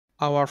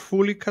Our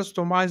fully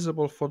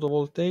customizable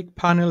photovoltaic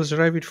panels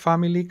REVIT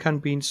family can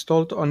be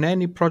installed on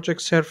any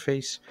project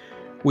surface,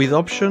 with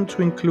option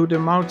to include a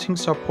mounting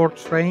support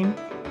frame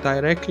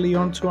directly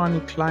onto an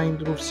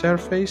inclined roof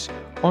surface,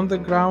 on the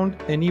ground,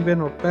 and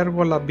even on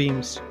pergola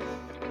beams.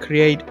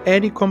 Create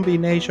any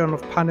combination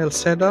of panel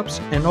setups,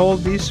 and all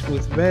this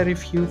with very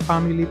few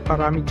family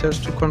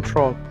parameters to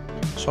control.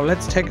 So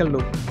let's take a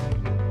look.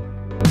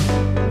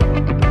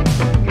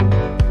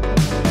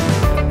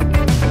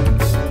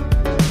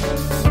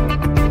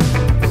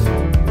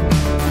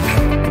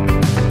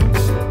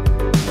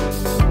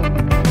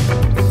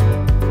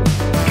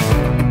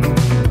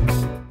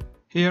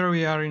 Here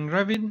we are in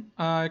Revit.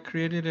 I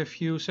created a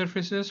few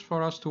surfaces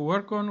for us to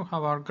work on. We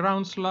have our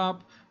ground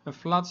slab, a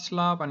flat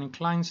slab, an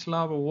inclined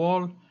slab, a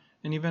wall,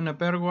 and even a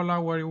pergola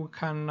where we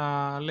can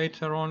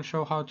later on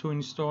show how to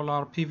install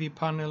our PV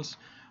panels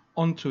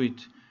onto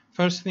it.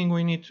 First thing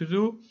we need to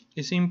do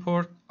is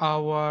import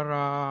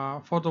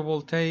our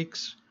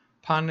photovoltaics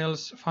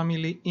panels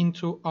family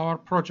into our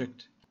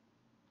project.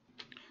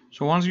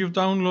 So once you've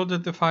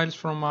downloaded the files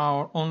from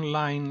our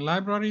online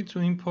library, to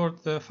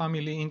import the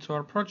family into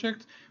our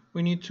project,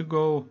 we need to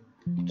go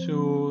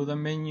to the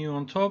menu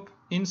on top,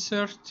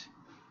 Insert,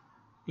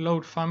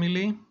 Load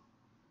Family,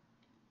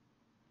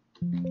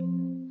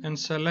 and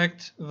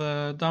select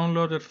the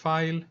downloaded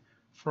file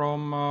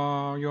from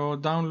your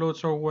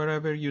downloads or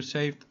wherever you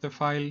saved the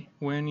file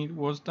when it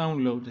was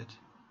downloaded.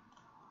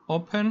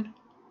 Open.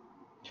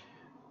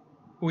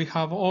 We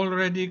have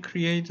already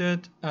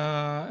created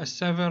a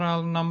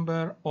several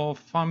number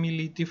of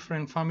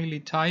different family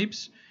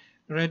types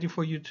ready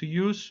for you to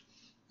use.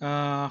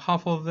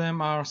 Half of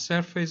them are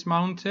surface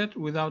mounted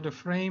without a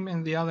frame,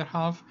 and the other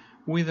half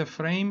with a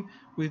frame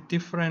with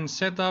different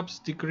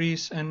setups,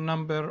 degrees, and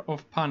number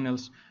of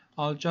panels.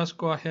 I'll just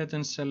go ahead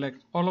and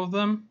select all of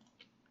them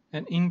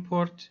and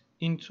import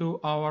into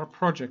our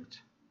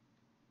project.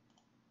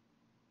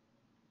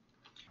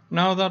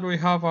 Now that we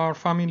have our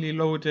family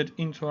loaded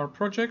into our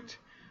project,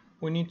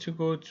 we need to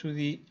go to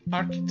the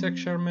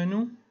Architecture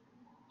menu,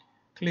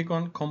 click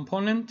on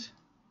Component,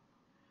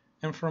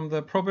 and from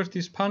the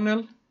Properties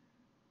panel,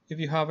 if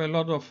you have a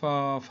lot of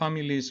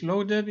families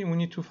loaded, we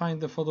need to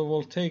find the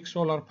photovoltaic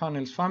solar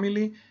panels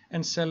family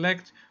and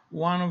select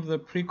one of the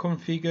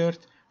pre-configured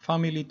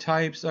family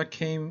types that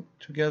came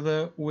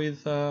together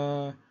with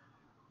the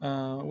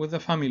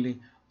family.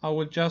 I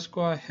will just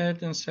go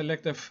ahead and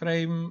select a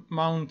frame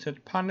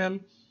mounted panel,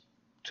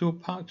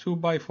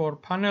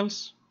 2x4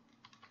 panels,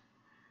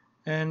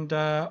 and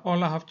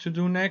all I have to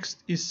do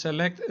next is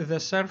select the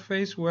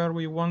surface where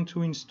we want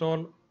to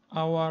install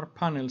our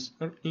panels.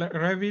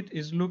 Revit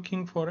is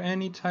looking for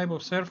any type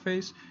of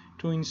surface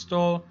to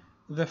install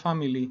the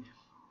family.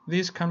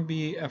 This can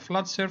be a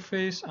flat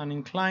surface, an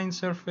inclined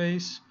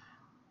surface,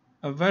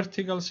 a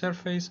vertical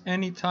surface,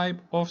 any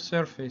type of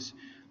surface.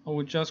 I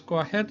will just go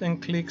ahead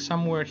and click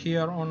somewhere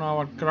here on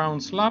our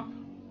ground slab,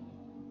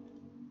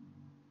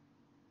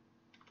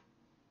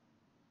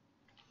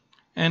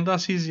 and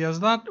as easy as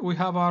that, we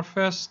have our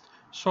first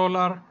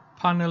solar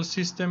panel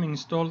system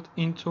installed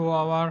into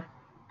our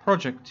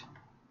project.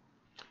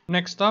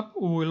 Next up,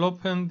 we will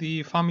open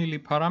the family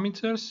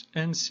parameters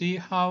and see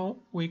how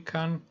we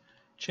can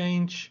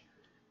change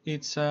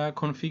its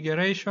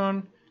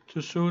configuration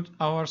to suit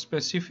our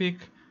specific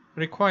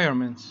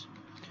requirements.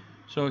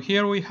 So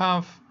here we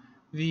have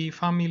the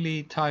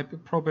family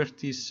type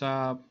properties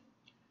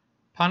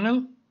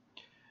panel,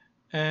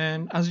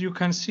 and as you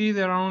can see,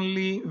 there are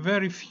only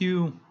very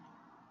few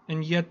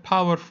and yet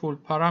powerful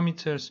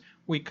parameters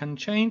we can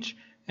change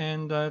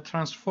and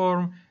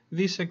transform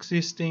this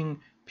existing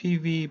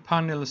PV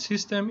panel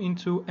system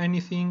into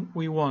anything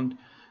we want.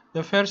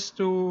 The first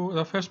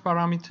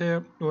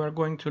parameter we are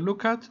going to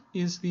look at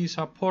is the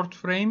support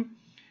frame.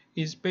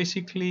 Is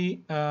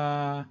basically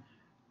a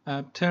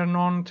turn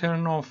on,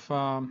 turn off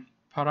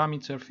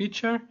parameter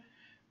feature.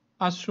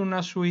 As soon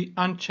as we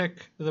uncheck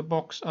the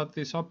box at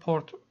the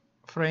support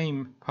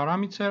frame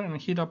parameter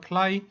and hit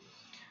apply,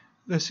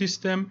 the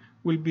system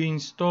will be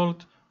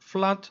installed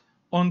flat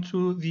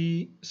onto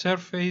the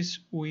surface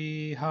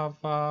we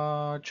have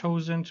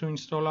chosen to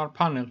install our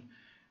panel.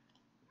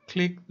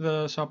 Click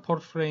the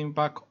support frame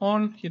back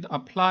on, hit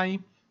apply,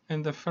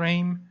 and the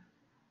frame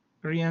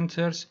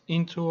re-enters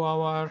into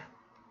our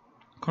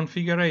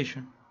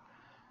configuration.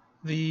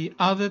 The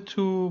other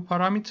two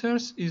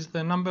parameters is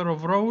the number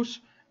of rows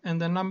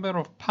and the number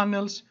of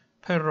panels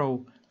per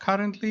row.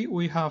 Currently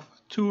we have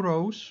 2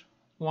 rows,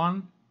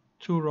 2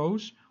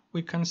 rows.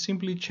 We can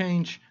simply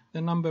change the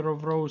number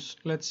of rows,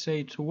 let's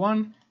say to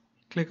 1,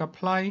 click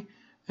apply,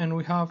 and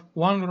we have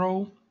 1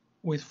 row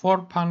with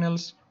 4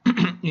 panels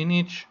in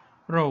each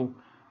row.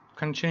 We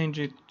can change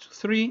it to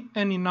 3,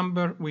 any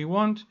number we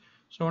want.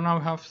 So now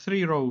we have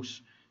 3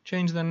 rows.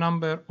 Change the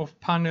number of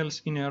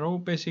panels in a row.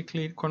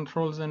 Basically it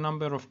controls the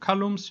number of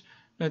columns.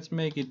 Let's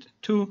make it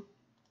 2,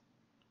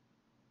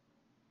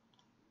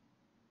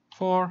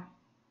 4,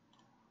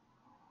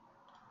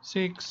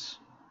 6,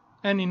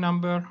 any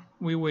number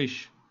we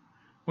wish.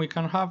 We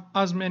can have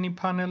as many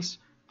panels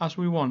as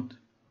we want.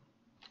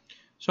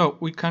 So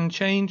we can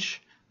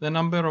change the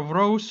number of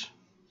rows,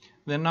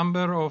 the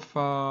number of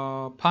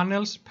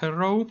panels per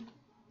row,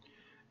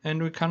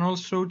 and we can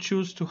also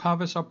choose to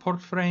have a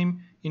support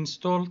frame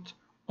installed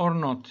or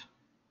not.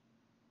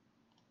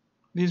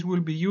 This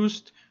will be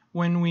used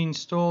when we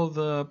install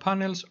the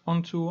panels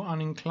onto an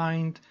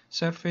inclined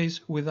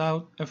surface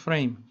without a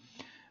frame.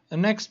 The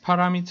next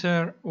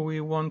parameter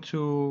we want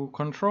to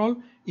control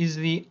is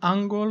the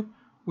angle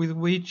with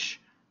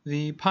which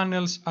the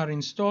panels are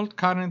installed.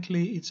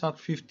 Currently it's at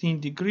 15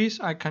 degrees.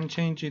 I can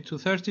change it to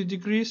 30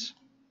 degrees.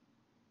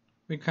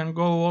 We can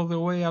go all the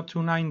way up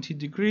to 90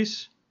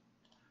 degrees.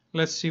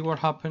 Let's see what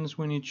happens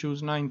when you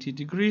choose 90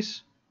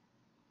 degrees.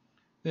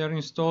 They are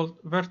installed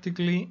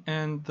vertically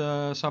and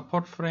the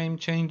support frame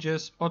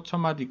changes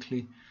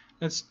automatically.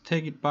 Let's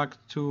take it back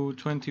to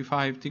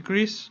 25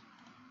 degrees.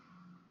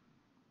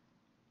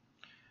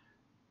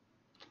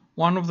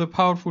 One of the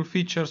powerful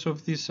features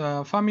of this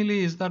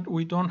family is that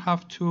we don't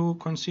have to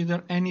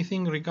consider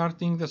anything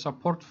regarding the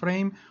support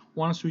frame.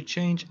 Once we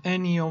change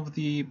any of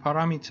the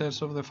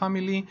parameters of the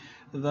family,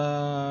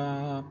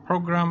 the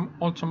program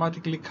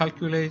automatically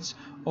calculates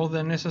all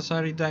the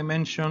necessary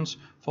dimensions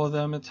for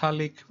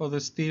the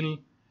steel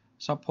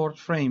support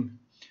frame.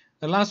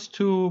 The last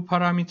two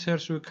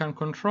parameters we can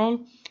control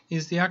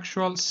is the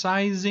actual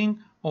sizing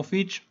of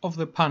each of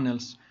the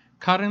panels.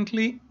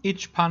 Currently,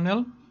 each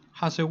panel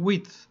has a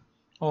width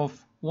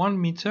of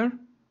 1 meter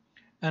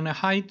and a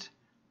height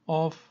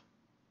of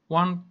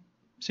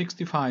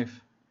 165.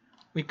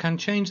 We can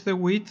change the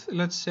width,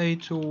 let's say,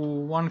 to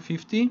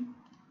 150,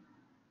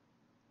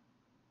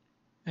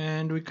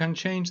 and we can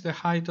change the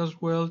height as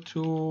well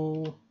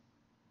to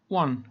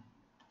 1.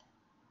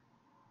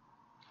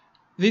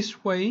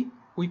 This way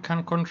we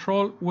can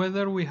control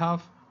whether we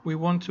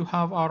want to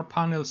have our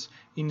panels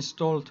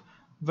installed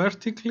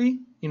vertically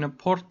in a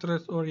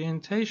portrait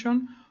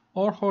orientation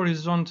or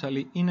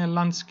horizontally in a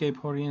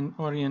landscape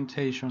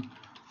orientation.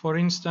 For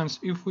instance,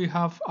 if we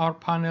have our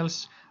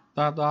panels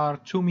that are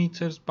 2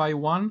 meters by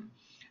 1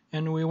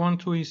 and we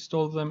want to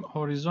install them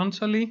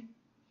horizontally,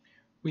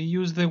 we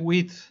use the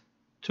width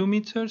 2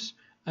 meters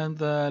and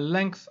the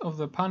length of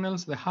the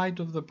panels, the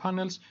height of the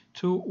panels,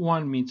 to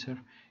 1 meter.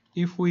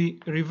 If we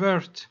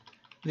revert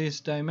these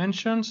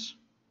dimensions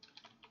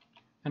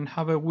and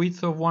have a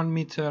width of 1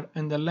 meter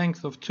and a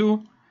length of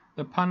 2,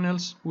 the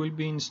panels will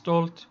be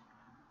installed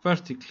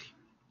vertically.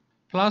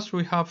 Plus,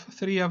 we have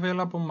 3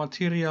 available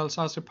materials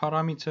as a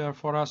parameter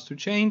for us to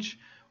change.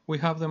 We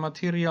have the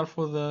material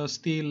for the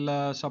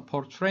steel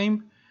support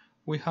frame,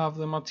 we have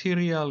the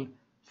material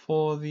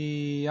for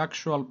the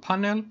actual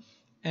panel,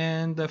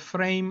 and the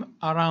frame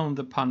around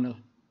the panel.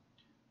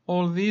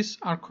 All these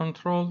are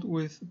controlled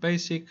with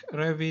basic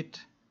REVIT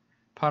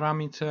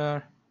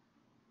parameter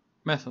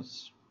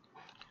methods.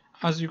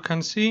 As you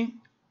can see,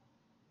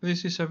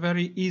 this is a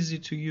very easy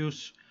to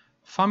use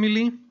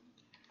family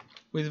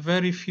with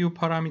very few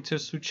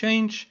parameters to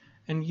change,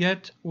 and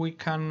yet we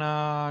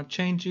can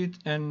change it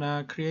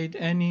and create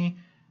any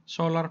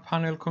solar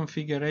panel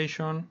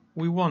configuration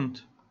we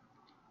want.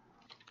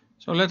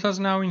 So let us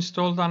now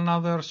install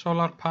another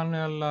solar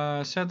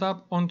panel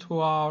setup onto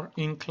our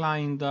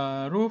inclined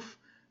roof.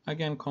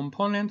 Again,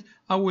 component.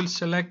 I will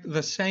select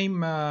the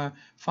same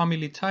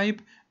family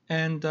type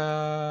and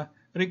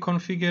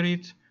reconfigure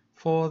it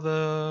for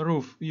the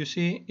roof. You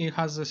see, it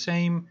has the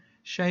same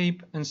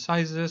shape and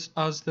sizes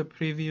as the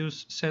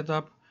previous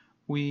setup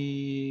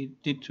we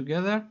did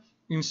together.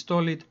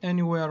 Install it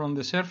anywhere on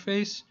the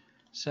surface,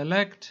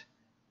 select,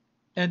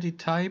 edit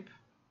type.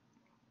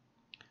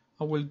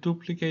 I will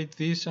duplicate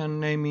this and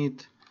name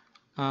it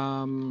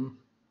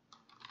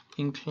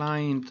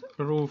inclined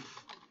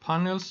roof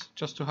panels,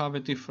 just to have a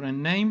different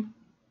name.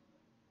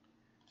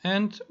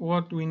 And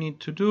what we need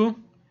to do,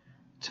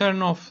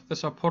 turn off the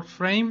support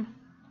frame.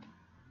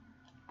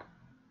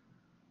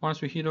 Once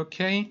we hit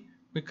OK,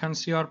 we can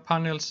see our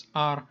panels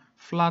are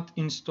flat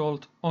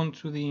installed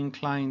onto the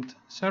inclined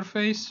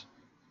surface.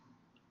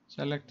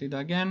 Select it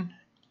again,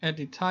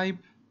 edit type.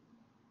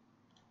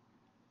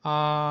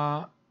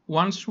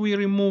 Once we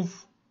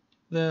remove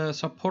the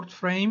support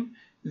frame,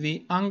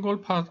 the angle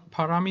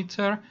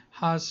parameter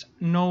has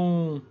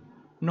no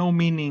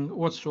meaning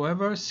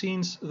whatsoever,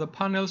 since the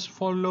panels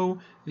follow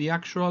the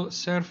actual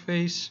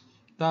surface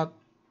that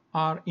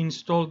are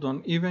installed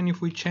on. Even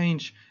if we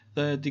change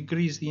the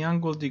degrees, the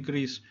angle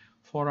degrees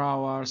for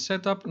our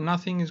setup,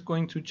 nothing is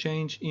going to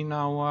change in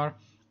our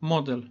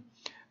model.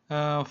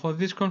 For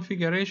this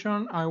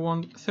configuration, I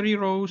want 3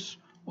 rows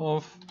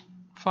of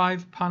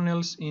 5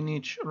 panels in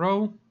each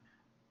row,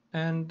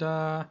 and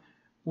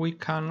we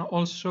can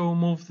also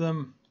move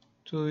them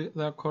to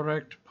the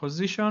correct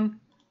position.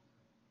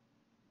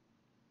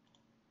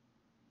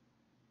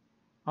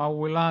 I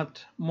will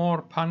add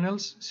more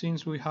panels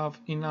since we have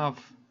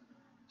enough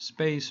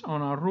space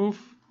on our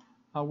roof.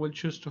 I will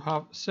choose to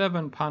have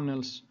 7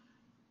 panels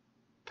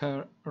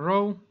per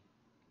row,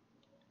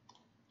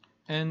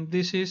 and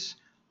this is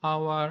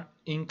our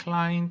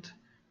inclined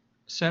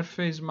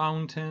surface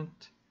mounted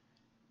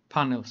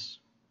panels.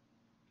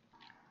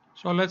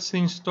 So let's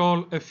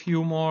install a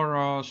few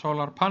more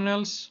solar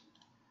panels.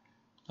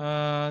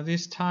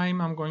 This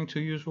time I'm going to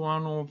use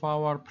one of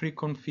our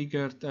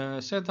pre-configured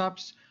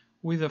setups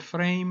with a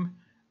frame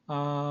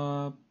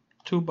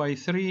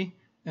 2x3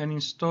 and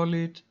install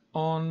it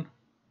on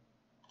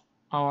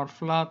our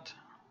flat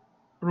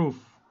roof.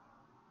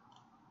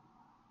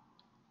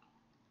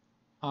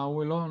 I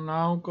will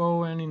now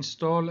go and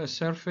install a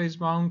surface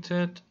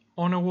mounted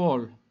on a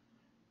wall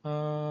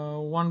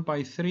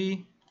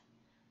 1x3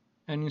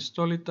 and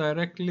install it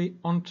directly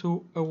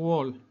onto a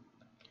wall.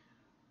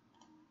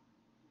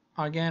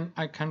 Again,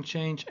 I can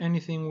change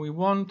anything we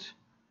want.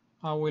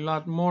 I will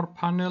add more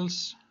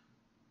panels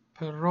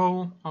per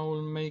row. I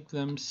will make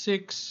them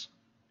 6.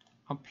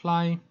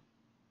 Apply,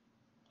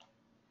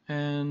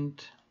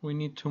 and we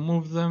need to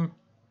move them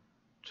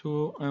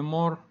to a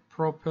more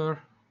proper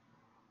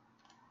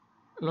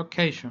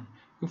location.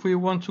 If we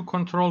want to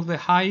control the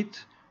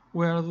height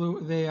where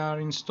they are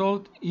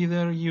installed,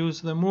 either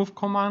use the move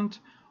command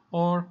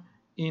or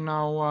in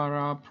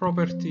our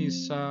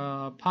properties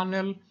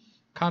panel.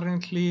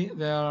 Currently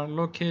they are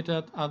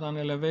located at an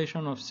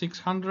elevation of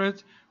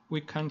 600.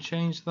 We can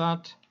change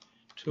that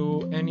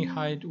to any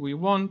height we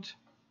want,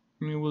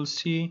 and you will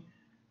see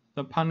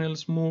the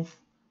panels move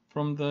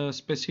from the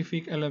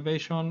specific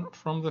elevation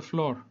from the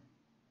floor.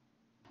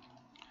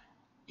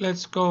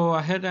 Let's go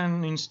ahead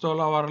and install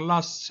our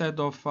last set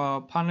of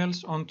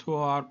panels onto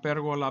our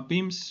pergola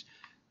beams.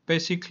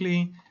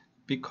 Basically,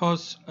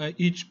 because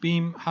each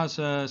beam has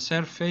a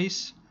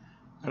surface,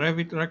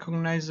 Revit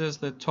recognizes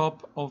the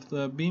top of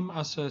the beam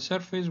as a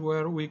surface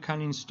where we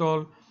can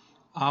install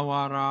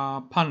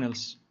our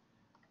panels.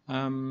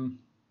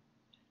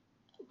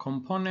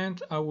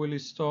 Component, I will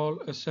install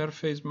a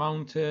surface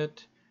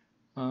mounted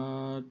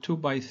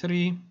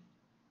 2x3,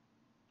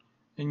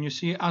 and you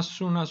see as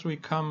soon as we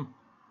come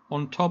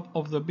on top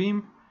of the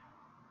beam,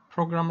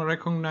 program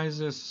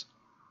recognizes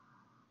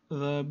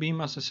the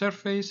beam as a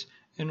surface,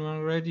 and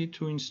we're ready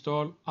to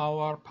install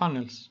our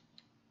panels.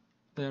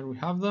 There we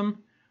have them.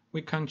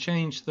 We can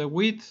change the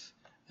width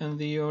and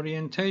the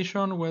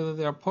orientation, whether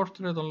they are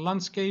portrait or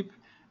landscape,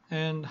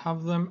 and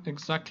have them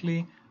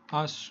exactly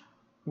as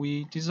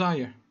we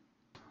desire.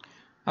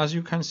 As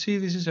you can see,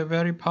 this is a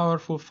very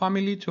powerful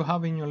family to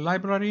have in your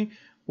library,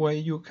 where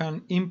you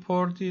can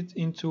import it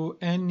into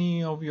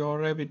any of your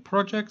Revit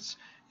projects,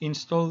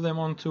 install them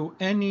onto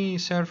any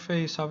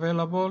surface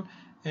available,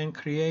 and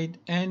create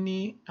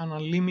any and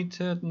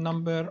unlimited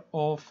number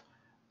of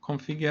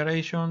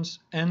configurations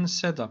and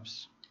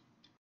setups.